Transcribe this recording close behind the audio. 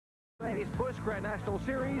today's Busch Grand National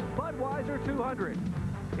Series Budweiser 200.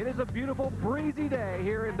 It is a beautiful, breezy day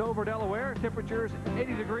here in Dover, Delaware. Temperatures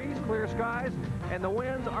 80 degrees, clear skies, and the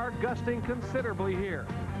winds are gusting considerably here.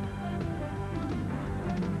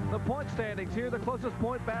 The point standings here, the closest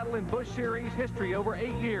point battle in Busch Series history over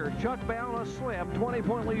 8 years. Chuck Bound a slim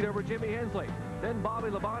 20-point lead over Jimmy Hensley. Then Bobby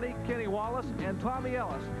Labonte, Kenny Wallace, and Tommy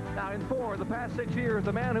Ellis. Now in 4 of the past 6 years,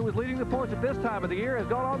 the man who was leading the points at this time of the year has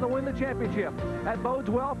gone on to win the championship. That bodes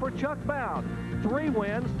well for Chuck Bound. 3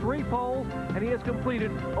 wins, 3 poles, and he has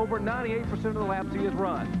completed over 98% of the laps he has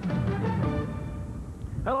run.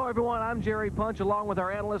 Hello everyone, I'm Jerry Punch along with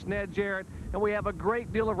our analyst Ned Jarrett, and we have a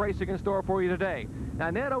great deal of racing in store for you today.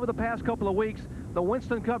 Now Ned, over the past couple of weeks, the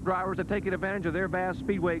Winston Cup drivers have taken advantage of their vast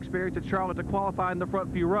speedway experience at Charlotte to qualify in the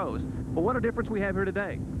front few rows. But what a difference we have here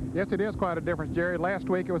today. Yes, it is quite a difference, Jerry. Last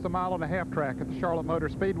week it was a 1.5 mile track at the Charlotte Motor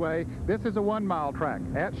Speedway. This is a 1 mile track.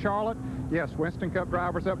 At Charlotte, yes, Winston Cup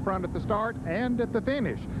drivers up front at the start and at the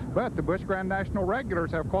finish. But the Busch Grand National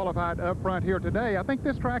regulars have qualified up front here today. I think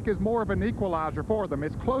this track is more of an equalizer for them.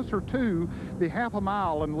 It's closer to the 1/2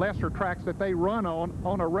 mile and lesser tracks that they run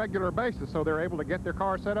on a regular basis. So they're able to get their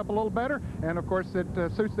car set up a little better. And of course, it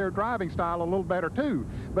suits their driving style a little better too.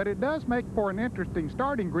 But it does make for an interesting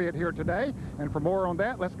starting grid here today. And for more on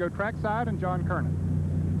that, let's go trackside and John Kernan.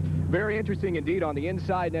 Very interesting indeed on the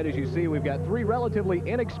inside, Ned. As you see, we've got 3 relatively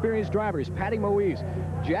inexperienced drivers. Patty Moise,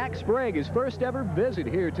 Jack Sprague, his first ever visit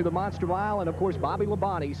here to the Monster Mile, and of course Bobby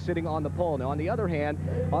Labonte sitting on the pole. Now on the other hand,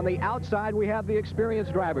 on the outside we have the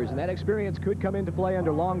experienced drivers, and that experience could come into play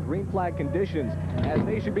under long green flag conditions, as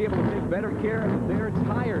they should be able to take better care of their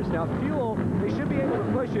tires. Now fuel, they should be able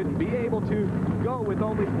to push it and be able to go with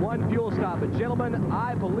only 1 fuel stop. But gentlemen,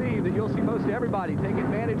 I believe that you'll see most everybody take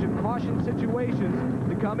advantage of caution situations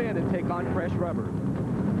to come in and take on fresh rubber.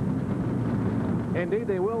 Indeed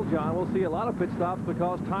they will, John. We'll see a lot of pit stops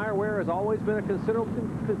because tire wear has always been a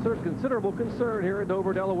considerable concern here at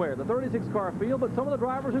Dover, Delaware. The 36-car field, but some of the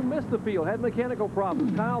drivers who missed the field had mechanical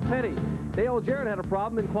problems. Kyle Petty, Dale Jarrett had a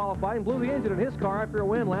problem in qualifying, blew the engine in his car after a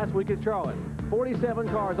win last week at Charlotte. 47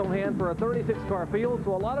 cars on hand for a 36-car field,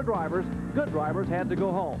 so a lot of drivers, good drivers, had to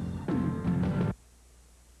go home.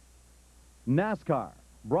 NASCAR,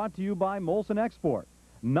 brought to you by Molson Export.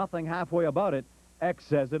 Nothing halfway about it. X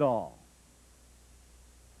says it all.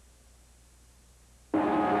 The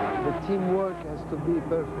teamwork has to be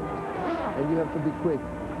perfect, and you have to be quick.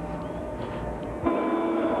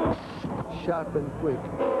 Sharp and quick.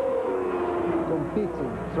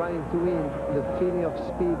 Competing, trying to win, the feeling of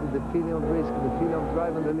speed, the feeling of risk, the feeling of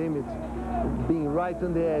driving the limits, being right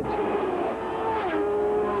on the edge.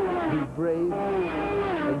 Be brave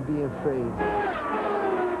and be afraid.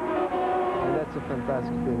 And that's a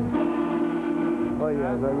fantastic feeling. Oh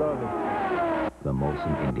yes, I love it. The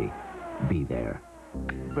Molson Indy. Be there.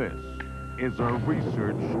 This is a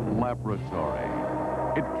research laboratory.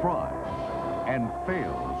 It tries and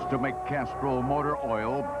fails to make Castrol motor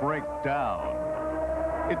oil break down.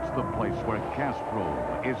 It's the place where Castrol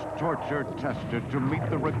is torture tested to meet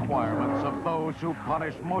the requirements of those who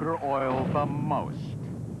punish motor oil the most.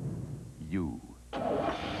 You.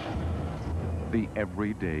 The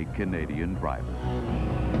everyday Canadian driver.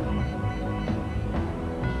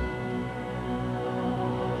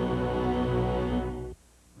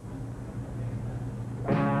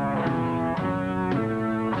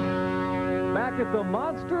 Back at the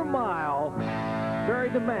Monster Mile, very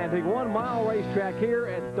demanding 1 mile racetrack here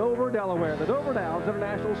at Dover, Delaware. The Dover Downs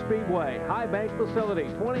International Speedway, high bank facility,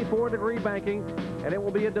 24-degree banking, and it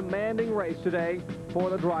will be a demanding race today for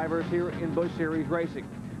the drivers here in Busch Series Racing.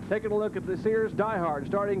 Taking a look at the Sears diehard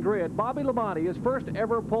starting grid, Bobby Labonte, his first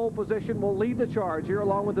ever pole position, will lead the charge here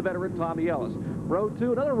along with the veteran Tommy Ellis. Row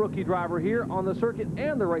 2, another rookie driver here on the circuit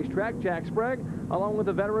and the racetrack, Jack Sprague, along with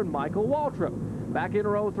the veteran Michael Waltrip. Back in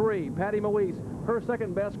row 3, Patty Moise, her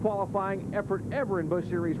second best qualifying effort ever in Busch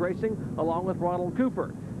Series Racing, along with Ronald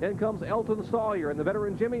Cooper. Then comes Elton Sawyer and the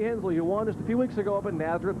veteran Jimmy Hensley, who won just a few weeks ago up in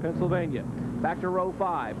Nazareth, Pennsylvania. Back to row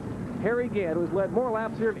 5. Harry Gant, who has led more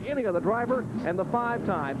laps here than any other driver, and the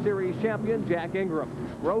 5-time series champion, Jack Ingram.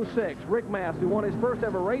 Row 6, Rick Mast, who won his first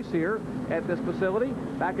ever race here at this facility.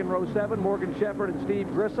 Back in row 7, Morgan Shepherd and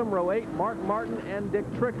Steve Grissom. Row 8, Mark Martin and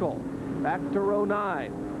Dick Trickle. Back to row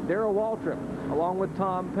 9, Darrell Waltrip, along with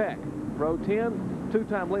Tom Peck. Row 10,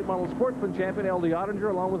 2-time late model sportsman champion, L.D. Ottinger,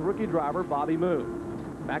 along with rookie driver, Bobby Moo.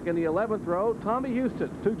 Back in the 11th row, Tommy Houston,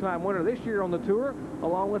 2-time winner this year on the tour,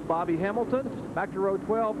 along with Bobby Hamilton. Back to row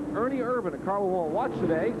 12, Ernie Irvin, a car we won't watch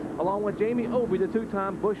today, along with Jamie Obey, the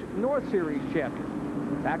 2-time Busch North Series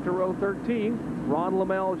champion. Back to row 13, Ron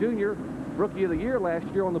Lamell Jr., Rookie of the Year last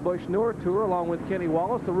year on the Busch North Tour, along with Kenny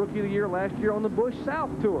Wallace, the Rookie of the Year last year on the Busch South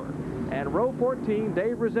Tour. And row 14,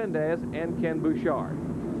 Dave Resendez and Ken Bouchard.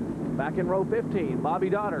 Back in row 15, Bobby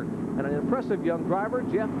Dotter and an impressive young driver,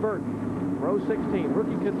 Jeff Burton. Row 16,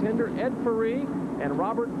 rookie contender Ed Faree and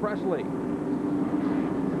Robert Presley.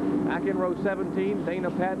 Back in row 17,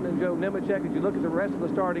 Dana Patton and Joe Nemechek. As you look at the rest of the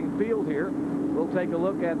starting field here, we'll take a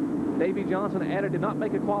look at Davey Johnson. Added did not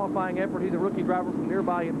make a qualifying effort. He's a rookie driver from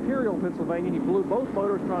nearby Imperial, Pennsylvania. He blew both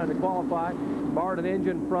motors trying to qualify, borrowed an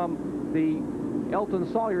engine from the Elton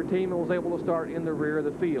Sawyer team, and was able to start in the rear of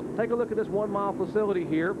the field. Take a look at this 1 mile facility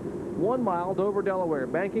here. 1 mile, Dover, Delaware.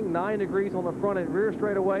 Banking 9 degrees on the front and rear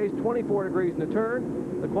straightaways, 24 degrees in the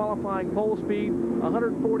turn. The qualifying pole speed,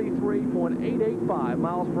 143.885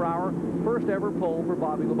 miles per hour. First ever pole for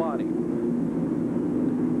Bobby Labonte.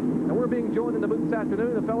 And we're being joined in the booth this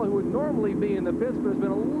afternoon, a fellow who would normally be in the pits, but has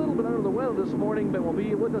been a little bit under the weather this morning, but will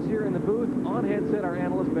be with us here in the booth on headset, our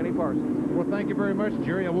analyst, Benny Parsons. Well, thank you very much,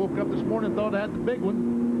 Jerry. I woke up this morning and thought I had the big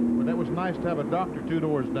one, but that was nice to have a doctor 2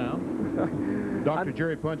 doors down. Dr.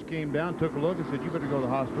 Jerry Punch came down, took a look, and said, you better go to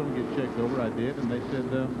the hospital and get checked over. I did, and they said,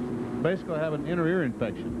 basically I have an inner ear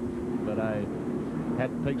infection, but I had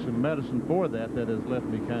to take some medicine for that has left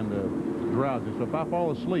me kind of drowsy. So if I fall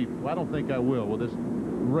asleep, well, I don't think I will. Well, this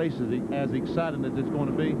race is as exciting as it's going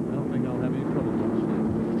to be. I don't think I'll have any trouble going to sleep.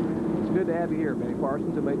 It's good to have you here, Benny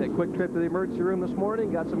Parsons, who made that quick trip to the emergency room this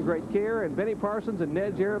morning, got some great care, and Benny Parsons and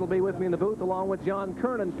Ned Jarrett will be with me in the booth along with John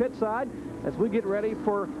Kernan pitside as we get ready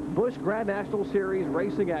for Busch Grand National Series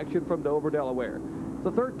racing action from Dover, Delaware. It's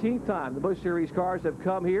the 13th time the Busch Series cars have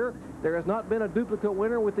come here. There has not been a duplicate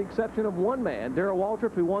winner with the exception of one man, Darrell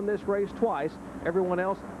Waltrip, who won this race twice. Everyone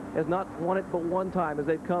else has not won it but one time as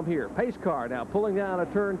they've come here. Pace car now pulling down a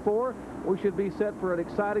turn 4. We should be set for an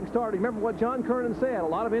exciting start. Remember what John Kernan said, a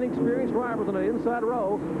lot of inexperienced drivers on the inside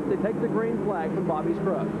row. They take the green flag from Bobby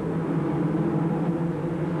Scruggs.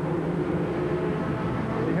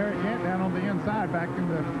 Harry Yant down on the inside back in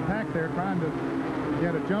the pack there trying to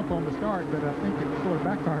get a jump on the start, but I think it sort of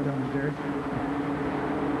backfired on him, Jerry.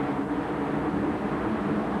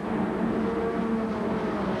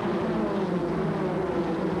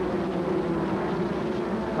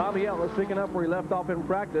 Tommy Ellis picking up where he left off in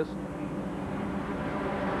practice,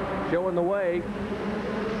 showing the way.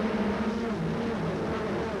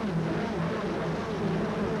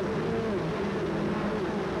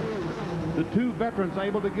 The 2 veterans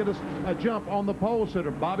able to get us a jump on the pole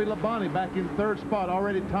sitter. Bobby Labonte back in 3rd spot.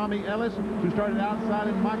 Already Tommy Ellis, who started outside,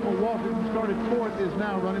 and Michael Walter, who started 4th, is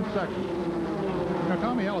now running 2nd. You know,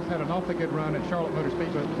 Tommy Ellis had an awfully good run at Charlotte Motor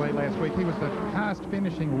Speedway last week. He was the highest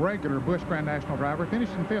finishing regular Busch Grand National driver.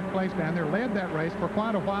 Finished in 5th place down there, led that race for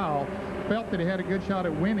quite a while. Felt that he had a good shot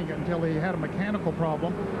at winning it until he had a mechanical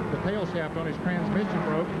problem. The tail shaft on his transmission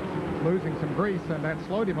broke, losing some grease, and that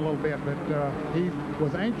slowed him a little bit, but he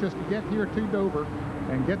was anxious to get here to Dover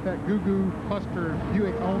and get that goo-goo cluster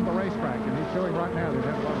Buick on the racetrack, and he's showing right now that he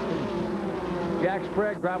has a lot of speed. Jack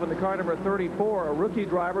Sprague driving the car number 34, a rookie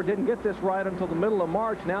driver, didn't get this right until the middle of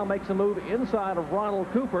March, now makes a move inside of Ronald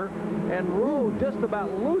Cooper, and rode just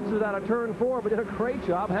about loses out of turn 4, but did a great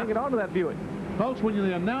job hanging on to that Buick. Folks, when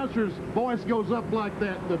the announcer's voice goes up like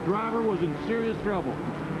that, the driver was in serious trouble.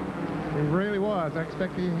 He really was. I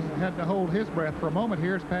expect he had to hold his breath for a moment.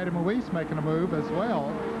 Here's Patty Moise making a move as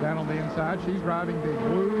well down on the inside. She's driving the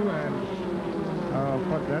blue and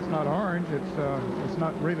but that's not orange. It's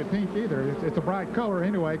not really pink either. It's a bright color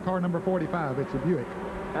anyway. Car number 45. It's a Buick.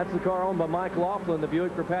 That's the car owned by Mike Laughlin, the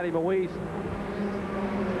Buick for Patty Moise.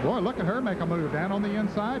 Boy, look at her make a move down on the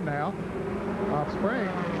inside now. Off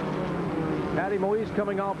Sprague. Patty Moise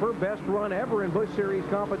coming off her best run ever in Busch Series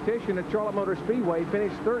competition at Charlotte Motor Speedway.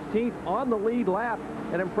 Finished 13th on the lead lap.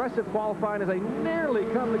 An impressive qualifying as they nearly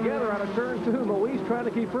come together out of turn 2. Moise trying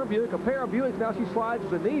to keep her Buick. A pair of Buicks. Now she slides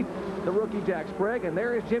beneath the rookie Jack Sprague. And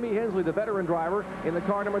there is Jimmy Hensley, the veteran driver, in the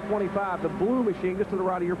car number 25, the blue machine just to the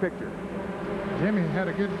right of your picture. Jimmy had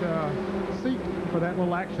a good seat for that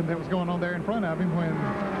little action that was going on there in front of him when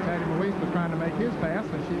Patty Moise was trying to make his pass,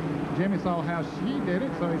 and Jimmy saw how she did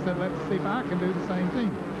it, so he said, let's see if I can do the same thing.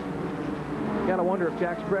 You got to wonder if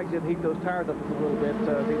Jack Sprague didn't heat those tires up a little bit.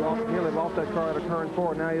 He nearly lost that car out of turn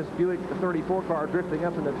 4. Now his Buick, the 34 car, drifting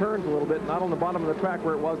up in the turns a little bit, not on the bottom of the track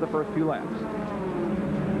where it was the first few laps.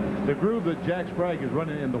 The groove that Jack Sprague is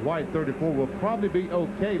running in the white 34 will probably be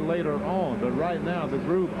okay later on, but right now the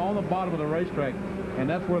groove on the bottom of the racetrack, and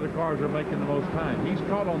that's where the cars are making the most time. He's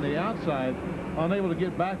caught on the outside, unable to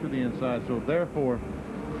get back to the inside, so therefore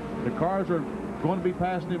the cars are going to be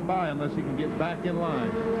passing him by unless he can get back in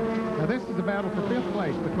line. Now this is a battle for 5th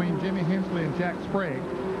place between Jimmy Hensley and Jack Sprague.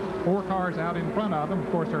 4 cars out in front of them,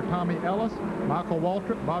 of course, are Tommy Ellis, Michael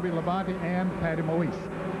Waltrip, Bobby Labonte, and Patty Moise.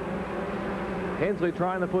 Hensley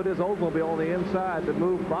trying to put his Oldsmobile on the inside to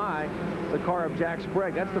move by the car of Jack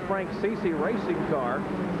Sprague. That's the Frank Cece racing car.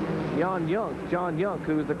 John Young,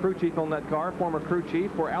 who is the crew chief on that car, former crew chief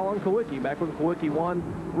for Alan Kawicki, back when Kawicki won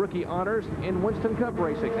rookie honors in Winston Cup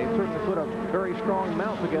racing. They certainly put a very strong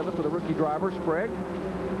mount together for the rookie driver, Sprague.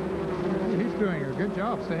 He's doing a good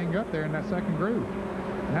job staying up there in that second groove.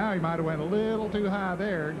 Now he might have went a little too high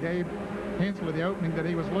there, gave Hensley the opening that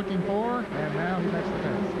he was looking for, and now he makes the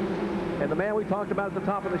pass. And the man we talked about at the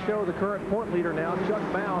top of the show, the current point leader now,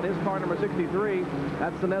 Chuck Bound, his car number 63.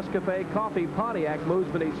 That's the Nescafe Coffee Pontiac,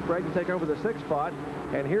 moves beneath Sprague to take over the 6th spot.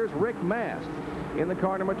 And here's Rick Mast in the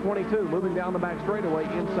car number 22, moving down the back straightaway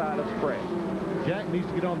inside of Sprague. Jack needs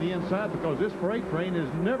to get on the inside because this freight train is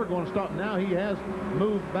never going to stop. Now he has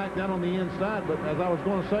moved back down on the inside, but as I was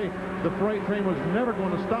going to say, the freight train was never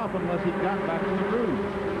going to stop unless he got back in the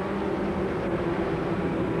groove.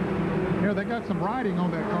 You know, they got some riding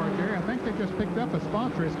on that car, Jerry. I think they just picked up a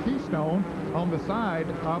sponsor as Keystone on the side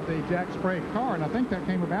of the Jack Sprague car, and I think that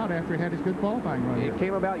came about after he had his good qualifying run. It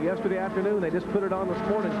came about yesterday afternoon. They just put it on this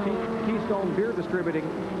morning. Keystone Beer Distributing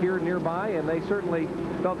here nearby, and they certainly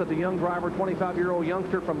felt that the young driver, 25-year-old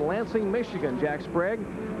youngster from Lansing, Michigan, Jack Sprague,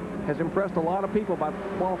 has impressed a lot of people by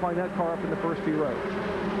qualifying that car up in the first few rows.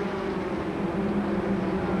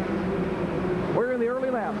 We're in the early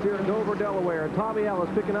laps here in Dover, Delaware. Tommy Ellis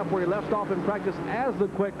picking up where he left off in practice as the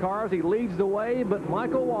quick cars. He leads the way, but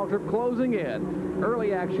Michael Waltrip closing in.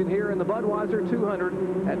 Early action here in the Budweiser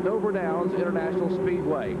 200 at Dover Downs International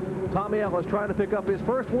Speedway. Tommy Ellis trying to pick up his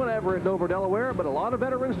first one ever in Dover, Delaware, but a lot of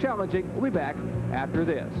veterans challenging. We'll be back after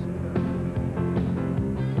this.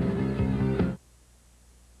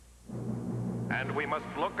 And we must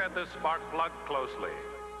look at this spark plug closely.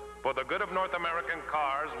 For the good of North American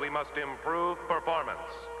cars, we must improve performance.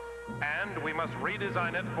 And we must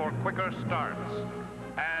redesign it for quicker starts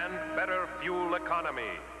and better fuel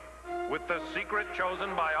economy, with the secret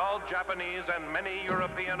chosen by all Japanese and many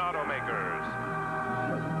European automakers.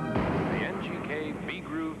 The NGK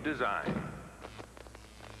V-Groove design.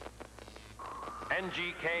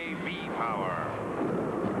 NGK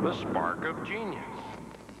V-Power, the spark of genius.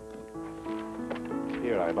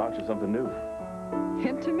 Here, I bought you something new.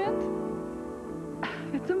 Intimate?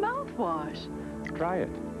 It's a mouthwash. Try it.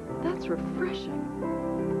 That's refreshing.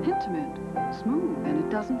 Intimate, smooth, and it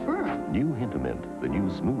doesn't burn. New Hintermint, the new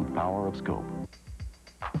smooth power of scope.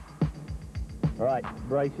 All right,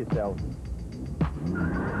 brace yourself.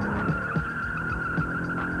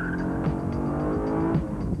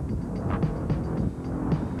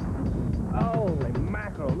 Holy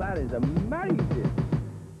mackerel, that is amazing.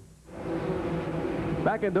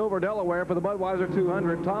 Back in Dover, Delaware for the Budweiser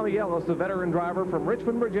 200, Tommy Ellis, the veteran driver from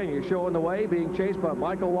Richmond, Virginia, showing the way, being chased by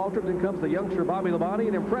Michael Waltrip. Then comes the youngster Bobby Labonte,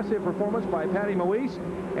 an impressive performance by Patty Moise,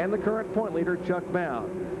 and the current point leader, Chuck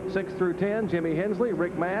Bound. 6 through 10, Jimmy Hensley,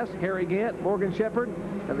 Rick Mast, Harry Gant, Morgan Shepherd,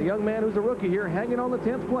 and the young man who's a rookie here hanging on the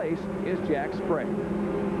 10th place is Jack Sprague.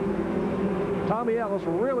 Tommy Ellis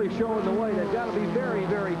really showing the way. They've got to be very,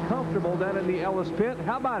 very comfortable down in the Ellis pit.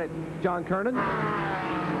 How about it, John Kernan?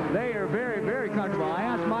 They are very, very comfortable. I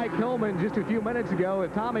asked Mike Coleman just a few minutes ago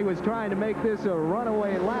if Tommy was trying to make this a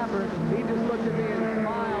runaway lapper. He just looked at me and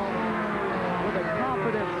smiled with a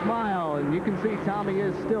confident smile, and you can see Tommy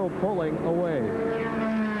is still pulling away.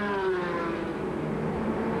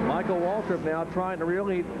 Michael Waltrip now trying to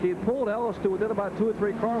really, he pulled Ellis to within about 2 or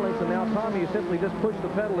 3 car lengths, and now Tommy simply just pushed the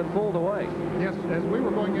pedal and pulled away. Yes, as we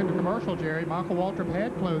were going into commercial, Jerry, Michael Waltrip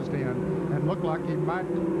had closed in and looked like he might,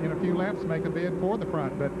 in a few laps, make a bid for the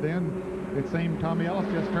front, but then it seemed Tommy Ellis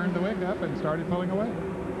just turned the wig up and started pulling away.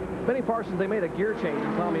 Benny Parsons, they made a gear change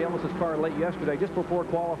in Tommy Ellis's car late yesterday, just before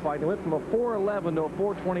qualifying. They went from a 411 to a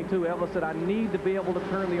 422. Ellis said, I need to be able to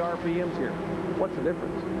turn the RPMs here. What's the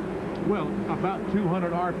difference? Well, about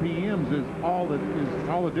 200 RPMs is all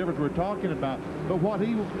the difference we're talking about. But what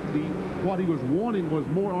he was wanting was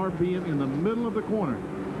more RPM in the middle of the corner.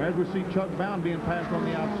 As we see Chuck Bound being passed on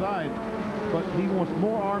the outside, but he wants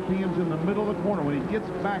more RPMs in the middle of the corner. When he gets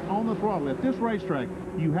back on the throttle at this racetrack,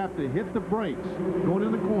 you have to hit the brakes going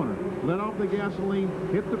in the corner, let off the gasoline,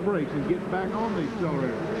 hit the brakes, and get back on the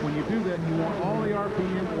accelerator. When you do that, you want all the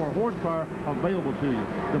RPM or horsepower available to you.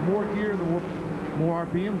 The more gear, the more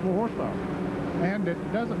RPMs, more horsepower. And it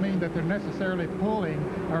doesn't mean that they're necessarily pulling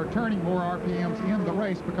or turning more RPMs in the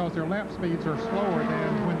race, because their lap speeds are slower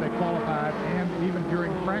than when they qualified and even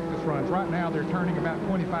during practice runs. Right now they're turning about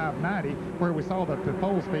 25.90, where we saw that the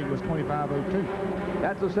pole speed was 25.02.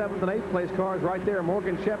 That's the 7th and 8th place cars right there.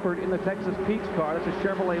 Morgan Shepherd in the Texas Pete's car. That's a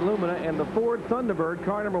Chevrolet Lumina, and the Ford Thunderbird,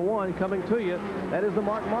 car number 1, coming to you. That is the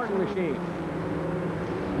Mark Martin machine.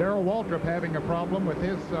 Darrell Waltrip having a problem with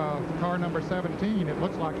his car number 17. It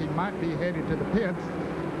looks like he might be headed to the pits.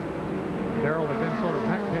 Darrell has been sort of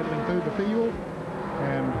backpedaling through the field,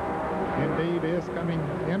 and indeed is coming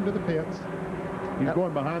into the pits. He's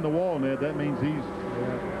going behind the wall, Ned. That means he's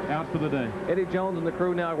out for the day. Eddie Jones and the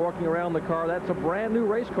crew now working around the car. That's a brand new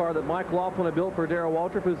race car that Mike Laughlin had built for Darrell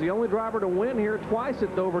Waltrip, who's the only driver to win here twice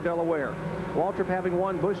at Dover, Delaware. Waltrip having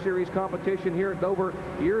won Busch Series competition here at Dover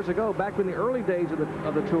years ago, back in the early days of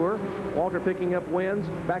the tour. Waltrip picking up wins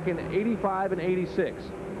back in '85 and '86.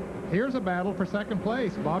 Here's a battle for second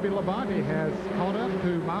place. Bobby Labonte has caught up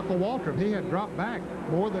to Michael Waltrip. He had dropped back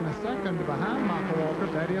more than a second behind Michael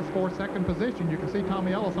Waltrip. That is for second position. You can see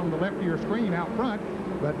Tommy Ellis on the left of your screen out front.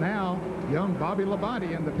 But now, young Bobby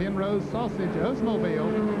Labonte in the Penrose Sausage Oldsmobile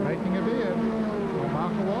making a bid on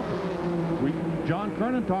Michael Waltrip. John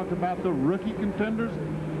Kernan talked about the rookie contenders.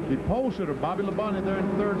 The pole sitter, Bobby Labonte, there in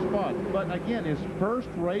third spot. But again, his first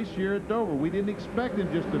race here at Dover. We didn't expect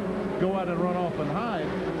him just to go out and run off and hide.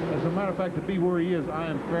 As a matter of fact, to be where he is, I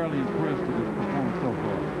am fairly impressed with his performance so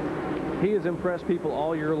far. He has impressed people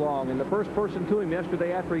all year long, and the first person to him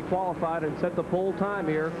yesterday after he qualified and set the pole time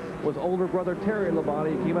here was older brother Terry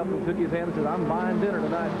Labonte. He came up and shook his hand and said, "I'm buying dinner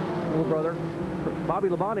tonight, little brother." Bobby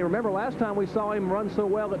Labonte, remember last time we saw him run so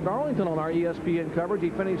well at Darlington on our ESPN coverage,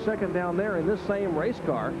 he finished second down there in this same race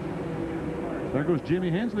car. There goes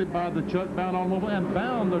Jimmy Hensley by the Chuck Bound automobile, and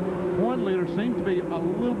Bound, the point leader, seems to be a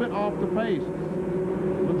little bit off the pace.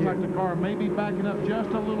 Looks like the car may be backing up just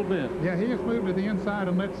a little bit. Yeah, he has moved to the inside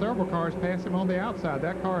and let several cars pass him on the outside.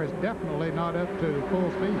 That car is definitely not up to full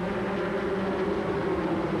speed.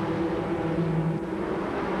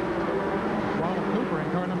 Ronald Cooper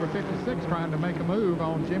in car number 56 trying to make a move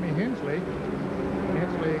on Jimmy Hensley.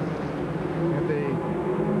 Hensley in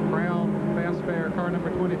the brown fast spare car number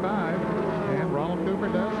 25, and Ronald Cooper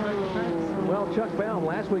does make a pass. Well, Chuck Bound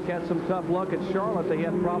last week had some tough luck at Charlotte. They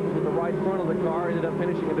had problems with the right front of the car, ended up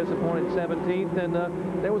finishing a disappointing 17th, and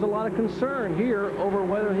there was a lot of concern here over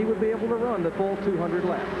whether he would be able to run the full 200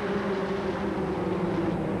 laps.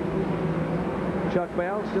 Chuck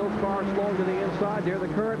Bound still far slow to the inside. They're the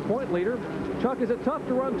current point leader. Chuck, is it tough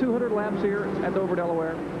to run 200 laps here at Dover,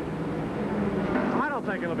 Delaware? I don't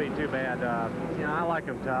think it'll be too bad. You know, I like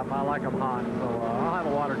them tough. I like them hot. So I'll have a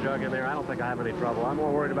water jug in there. I don't think I have any trouble. I'm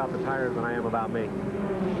more worried about the tires than I am about me.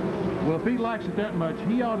 Well, if he likes it that much,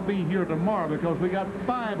 he ought to be here tomorrow because we got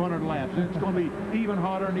 500 laps. It's going to be even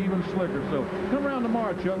hotter and even slicker. So come around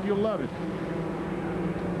tomorrow, Chuck. You'll love it.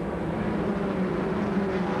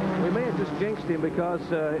 We may have just jinxed him because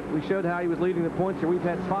we showed how he was leading the points here. We've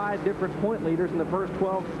had 5 different point leaders in the first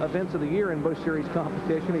 12 events of the year in Busch Series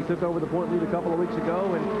competition. He took over the point lead a couple of weeks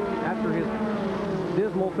ago, and after his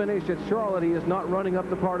dismal finish at Charlotte, he is not running up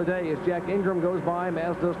the par today as Jack Ingram goes by him,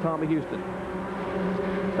 as does Tommy Houston.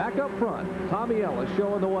 Back up front, Tommy Ellis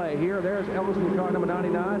showing the way here. There's Ellis in car number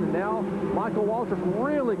 99, and now Michael Waltrip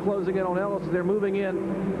really closing in on Ellis as they're moving in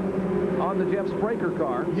on the Jeff Spraker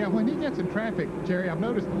car. Yeah, when he gets in traffic, Jerry, I've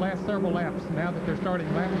noticed the last several laps, now that they're starting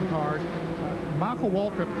lapping cars, Michael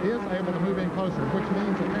Waltrip is able to move in closer, which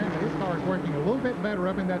means apparently his car is working a little bit better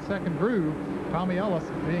up in that second groove. Tommy Ellis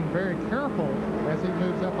being very careful as he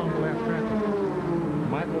moves up on the left traffic.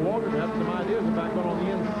 Michael Waltrip had some ideas about going on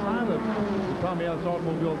the inside of the Tommy Ellis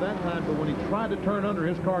automobile at that time, but when he tried to turn under,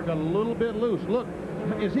 his car got a little bit loose. Look,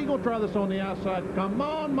 is he going to try this on the outside? Come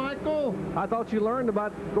on, Michael. I thought you learned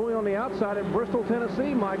about going on the outside at Bristol,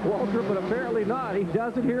 Tennessee, Mike Waltrip, but apparently not. He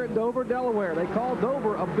does it here at Dover, Delaware. They call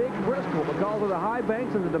Dover a big Bristol because of the high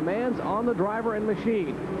banks and the demands on the driver and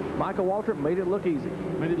machine. Michael Waltrip made it look easy.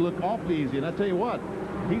 Made it look awfully easy, and I tell you what,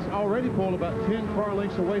 he's already pulled about 10 car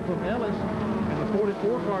lengths away from Ellis, and the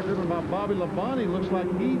 44 car driven by Bobby Labonte looks like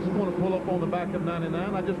he's going to pull up on the back of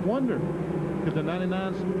 99. I just wonder, could the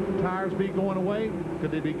 99's tires be going away?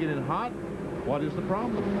 Could they be getting hot? What is the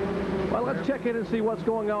problem? Well, let's check in and see what's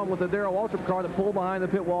going on with the Darrell Waltrip car that pulled behind the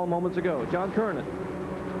pit wall moments ago. John Kernan.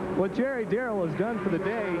 What Jerry Darrell has done for the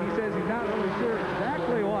day, he says he's not really sure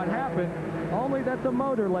exactly what happened, only that the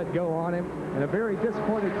motor let go on him, and a very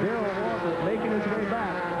disappointed Darrell Waltrip making his way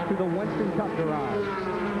back to the Winston Cup garage.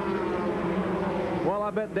 Well,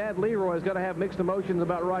 I bet Dad Leroy is going to have mixed emotions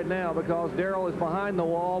about right now because Darrell is behind the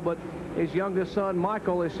wall, but his youngest son,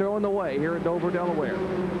 Michael, is showing the way here at Dover, Delaware.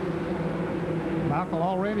 Michael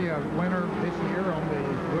already a winner this year on the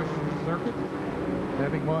Busch circuit,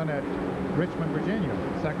 having won at Richmond, Virginia,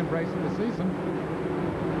 second race of the season.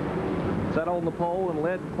 Settled on the pole and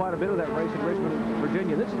led quite a bit of that race in Richmond,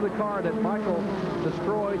 Virginia. This is the car that Michael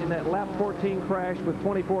destroyed in that lap 14 crash with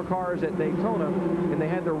 24 cars at Daytona, and they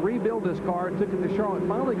had to rebuild this car and took it to Charlotte.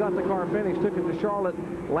 Finally got the car finished, took it to Charlotte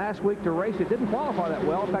last week to race it. Didn't qualify that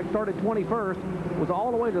well. In fact, started 21st, was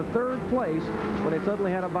all the way to 3rd place when they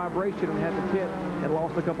suddenly had a vibration and had to pit and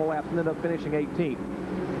lost a couple laps and ended up finishing 18th.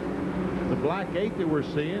 The black 8 that we're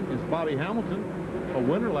seeing is Bobby Hamilton, a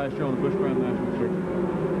winner last year on the Busch Grand National Circuit.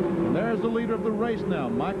 And there's the leader of the race now,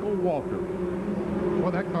 Michael Walker.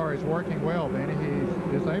 Well, that car is working well, Benny.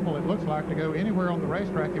 He is able, it looks like, to go anywhere on the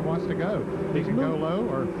racetrack he wants to go. He can go low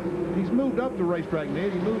or... He's moved up the racetrack,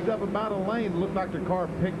 Ned. He moved up about a lane. Looked like the car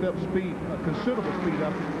picked up speed, considerable speed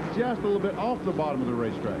up, just a little bit off the bottom of the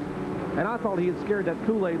racetrack. And I thought he had scared that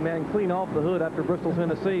Kool-Aid man clean off the hood after Bristol,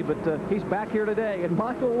 Tennessee, but he's back here today, and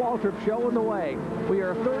Michael Waltrip showing the way. We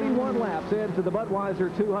are 31 laps into the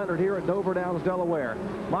Budweiser 200 here at Dover Downs, Delaware.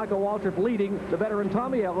 Michael Waltrip leading the veteran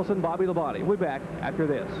Tommy Ellis and Bobby Labonte. We'll be back after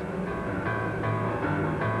this.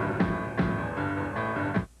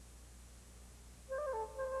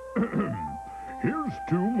 Here's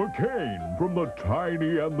to McCain from the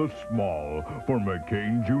tiny and the small. For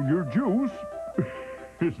McCain Jr. Juice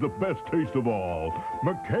is the best taste of all.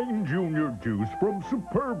 McCain Jr. Juice from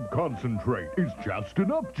Superb Concentrate is just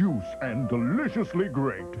enough juice and deliciously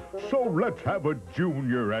great. So let's have a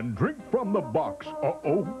Junior and drink from the box.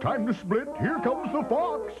 Uh-oh, time to split. Here comes the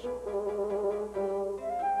fox.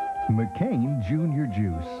 McCain Jr.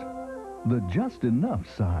 Juice, the just enough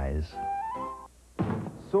size.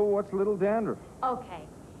 So what's little dandruff? Okay,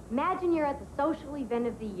 imagine you're at the social event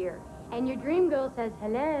of the year, and your dream girl says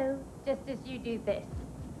hello, just as you do this.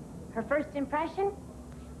 Her first impression?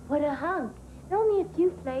 What a hunk. Only a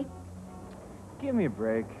few flakes. Give me a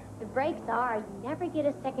break. The breaks are you never get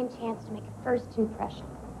a second chance to make a first impression.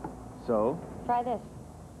 So? Try this.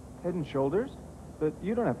 Head and Shoulders? But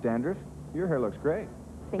you don't have dandruff. Your hair looks great.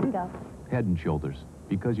 Bingo. Head and Shoulders,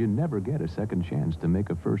 because you never get a second chance to make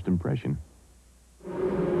a first impression.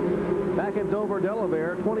 Back at Dover,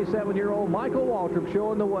 Delaware, 27-year-old Michael Waltrip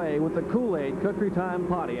showing the way with the Kool-Aid Country Time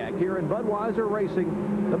Pontiac here in Budweiser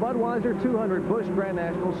Racing, the Budweiser 200 Busch Grand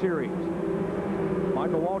National Series.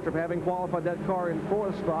 Michael Waltrip having qualified that car in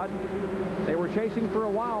 4th spot. They were chasing for a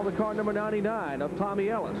while the car number 99 of Tommy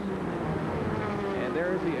Ellis. And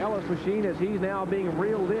there's the Ellis machine as he's now being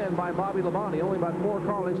reeled in by Bobby Labonte. Only about 4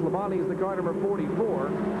 car lengths. Labonte is the car number 44.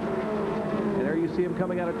 And there you see him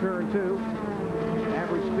coming out of turn 2.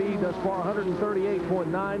 Average speed thus far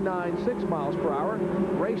 138.996 miles per hour.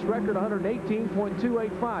 Race record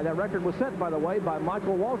 118.285. That record was set, by the way, by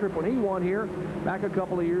Michael Waltrip when he won here back a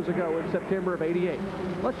couple of years ago in September of '88.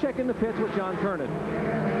 Let's check in the pits with John Kernan.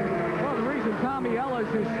 Well, the reason Tommy Ellis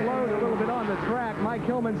is slowed a little bit on the track, Mike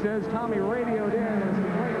Hillman says Tommy radioed in and is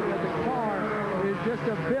complaining that the car is just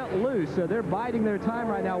a bit loose. So they're biding their time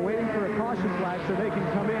right now, waiting for a caution flag so they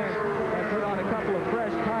can come in and put on a couple of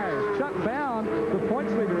fresh tires. Chuck Bound, the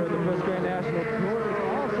points leader of the Busch Grand National Tour, is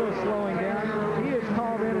also slowing down. He has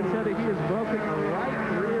called in and said that he has broken a right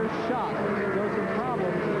rear shock. So some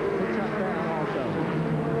problems with Chuck Bound also.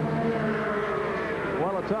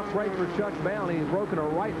 Well, a tough break for Chuck Bound. He's broken a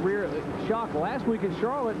right rear shock. Last week in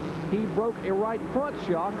Charlotte, he broke a right front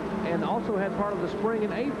shock and also had part of the spring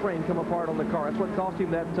and A-frame come apart on the car. That's what cost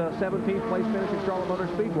him that 17th place finish at Charlotte Motor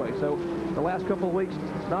Speedway. So the last couple of weeks,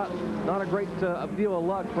 not a great deal of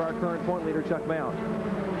luck for our current point leader, Chuck Bound.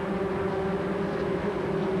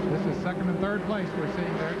 This is 2nd and 3rd place we're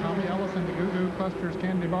seeing there. Tommy Ellis in the Goo Goo Clusters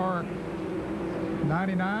Candy Bar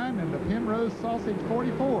 99 and the Penrose Sausage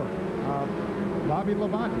 44. Bobby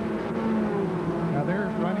Labonte. Now they're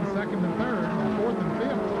running 2nd and 3rd. Now 4th and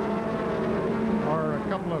 5th are a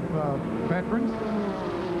couple of veterans.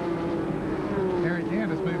 Harry Gant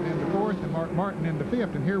has moved into 4th and Mark Martin into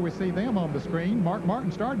 5th. And here we see them on the screen. Mark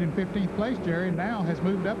Martin started in 15th place, Jerry, and now has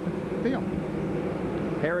moved up to 5th.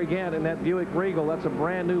 Harry Gant in that Buick Regal. That's a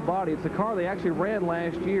brand new body. It's the car they actually ran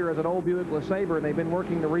last year as an old Buick LeSabre, and they've been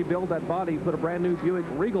working to rebuild that body, put a brand new Buick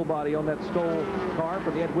Regal body on that Stoll car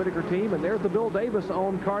for the Ed Whitaker team. And there's the Bill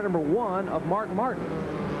Davis-owned car number 1 of Mark Martin.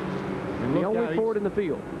 And the only Ford in the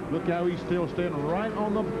field. Look how he's still standing right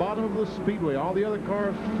on the bottom of the speedway. All the other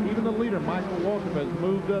cars, even the leader, Michael Waltrip, has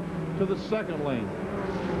moved up to the 2nd lane.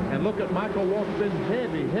 And look at Michael Waltrip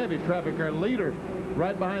in heavy traffic. Our leader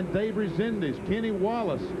right behind Dave Resendiz, Kenny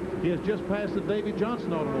Wallace. He has just passed the Davy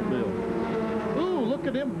Johnson automobile. Ooh, look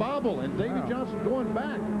at him bobble, and Davy Johnson going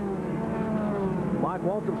back. Mike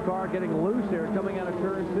Waltrip's car getting loose there coming out of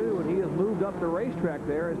turn 2, and he has moved up up the racetrack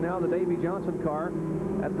there is now the Davy Johnson car.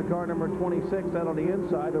 That's the car number 26 out on the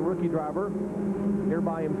inside, the rookie driver here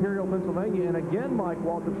by Imperial, Pennsylvania. And again, Mike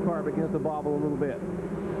Waltrip's car begins to bobble a little bit.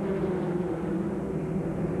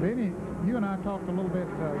 Benny, you and I talked a little bit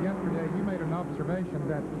yesterday. You made an observation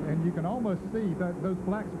that, and you can almost see that those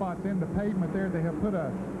black spots in the pavement there, they have put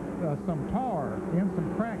some tar in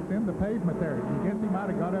some cracks in the pavement there. You guess he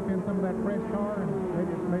might have got up in some of that fresh tar and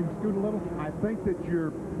maybe scoot a little? I think that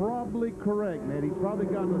you're probably correct, Ned. He's probably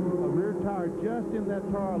got a rear tire just in that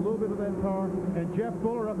tar, a little bit of that tar. And Jeff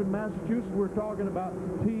Fuller up in Massachusetts, we're talking about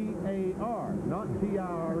T-A-R, not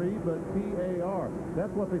T-I-R-E, but T-A-R.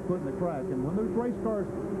 That's what they put in the crack. And when those race cars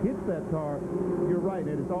hit that tar, you're right,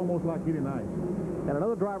 Ned. It's almost like hitting ice. And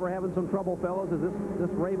another driver having some trouble, fellas, is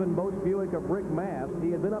this Raven Boats Buick of Rick Mast.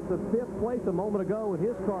 He had been up to 5th place a moment ago, and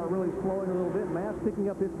his car really slowing a little bit. Mast picking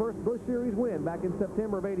up his first Busch Series win back in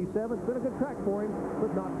September of '87. It's been a good track for him,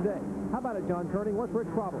 but not today. How about it, John Kerning? What's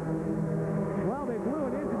Rick's problem? Well, they blew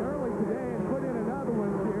an engine early today and put in another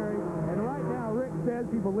one, Jerry. And right now, Rick says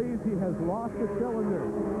he believes he has lost a cylinder.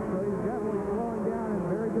 So he's definitely slowing down and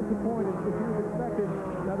very disappointed, as you expected.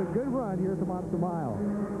 Another good run here at the Monster Mile.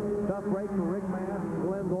 Tough break for Rick Mast,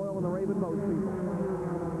 Glenn Doyle, and the Raven Boats people.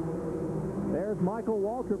 There's Michael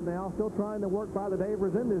Waltrip now, still trying to work by the Dave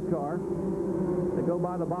Resendez car. They go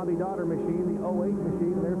by the Bobby Dotter machine, the 08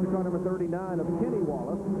 machine. There's the car number 39 of Kenny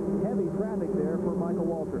Wallace. Heavy traffic there for Michael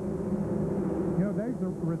Waltrip. You know, Dave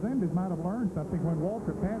Resendez might have learned something when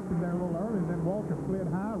Waltrip passed him there a little early, and then Waltrip slid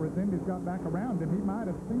high. Resendez got back around him. He might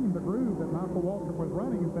have seen the groove that Michael Waltrip was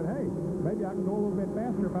running and said, hey, maybe I can go a little bit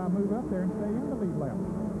faster if I move up there and stay in the lead lap.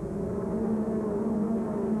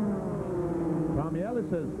 Tommy Ellis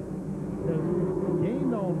has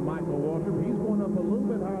gained on Michael Waltrip. He's going up a little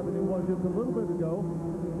bit higher than he was just a little bit ago.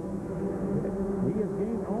 He has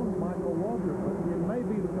gained on Michael Waltrip, but it may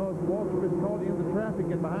be because Waltrip is caught in the traffic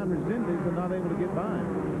and behind Resendez and not able to get by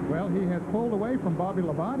him. Well, he has pulled away from Bobby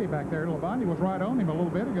Labonte back there. Labonte was right on him a little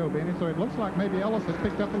bit ago, Benny, so it looks like maybe Ellis has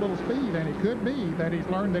picked up a little speed, and it could be that he's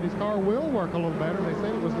learned that his car will work a little better. They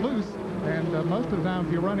said it was loose, and most of the time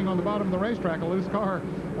if you're running on the bottom of the racetrack, a loose car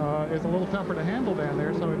is a little tougher to handle down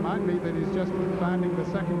there, so it might be that he's just finding the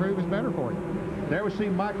second groove is better for him. There we see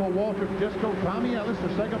Michael Waltrip just go Tommy Ellis,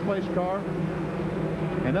 the second place car.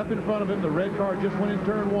 And up in front of him, the red car just went in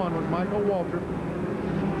turn 1 with Michael Waltrip.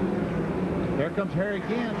 There comes Harry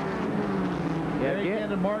Gant. Harry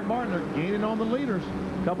Gant and Mark Martin are gaining on the leaders.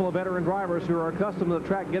 A couple of veteran drivers who are accustomed to the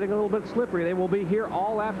track getting a little bit slippery. They will be here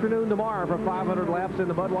all afternoon tomorrow for 500 laps in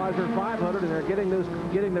the Budweiser 500, and they're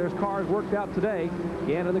getting their cars worked out today.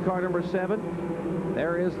 Gant in the car number 7.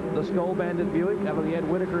 There is the Skull Bandit Buick out of the Ed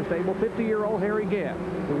Whitaker stable. 50-year-old Harry Gant,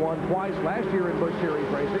 who won twice last year in Busch Series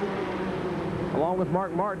racing, along with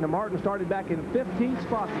Mark Martin. And Martin started back in 15th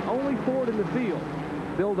spot, the only Ford in the field.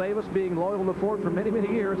 Bill Davis being loyal to Ford for many, many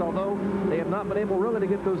years, although they have not been able really to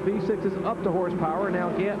get those V6s up to horsepower. Now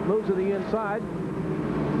Gant moves to the inside.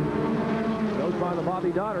 Goes by the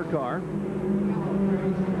Bobby Dotter car.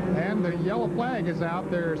 And the yellow flag is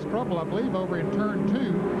out. There's trouble, I believe, over in turn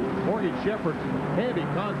 2. Morgan Shepherd, heavy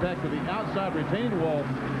contact with the outside retaining wall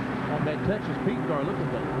on that Texas Pete car. Look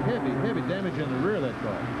at that heavy damage in the rear of that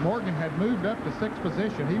car. Morgan had moved up to 6th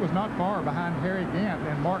position. He was not far behind Harry Gant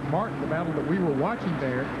and Mark Martin, the battle that we were watching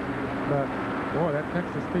there. But, boy, that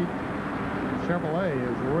Texas Pete Chevrolet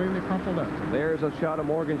is really crumpled up. There's a shot of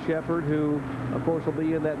Morgan Shepherd, who, of course, will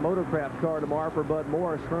be in that Motorcraft car tomorrow for Bud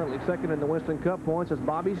Morris, currently second in the Winston Cup points as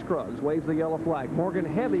Bobby Scruggs waves the yellow flag. Morgan,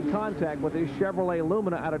 heavy contact with his Chevrolet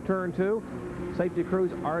Lumina out of turn 2. Safety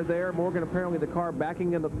crews are there. Morgan, apparently the car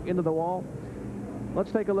backing into the wall.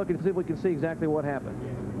 Let's take a look and see if we can see exactly what happened.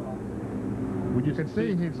 Well, you can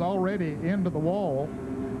see he's already into the wall.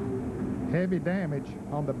 Heavy damage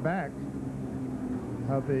on the back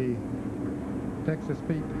of the Texas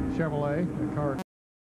Pete Chevrolet. The car